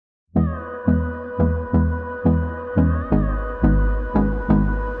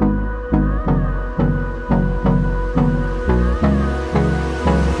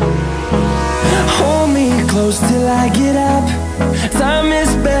close till I get up. Time is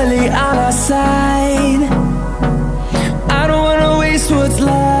barely on our side. I don't wanna waste what's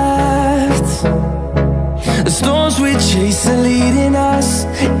left. The storms we chase are leading us,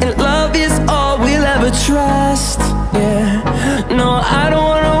 and love is all we'll ever trust. Yeah, no, I don't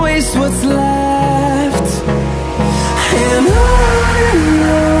wanna waste what's left. And on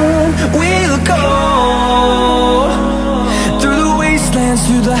we'll go, through the wastelands,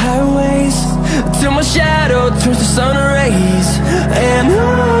 through the highways, till my shadow turns to sun rays. And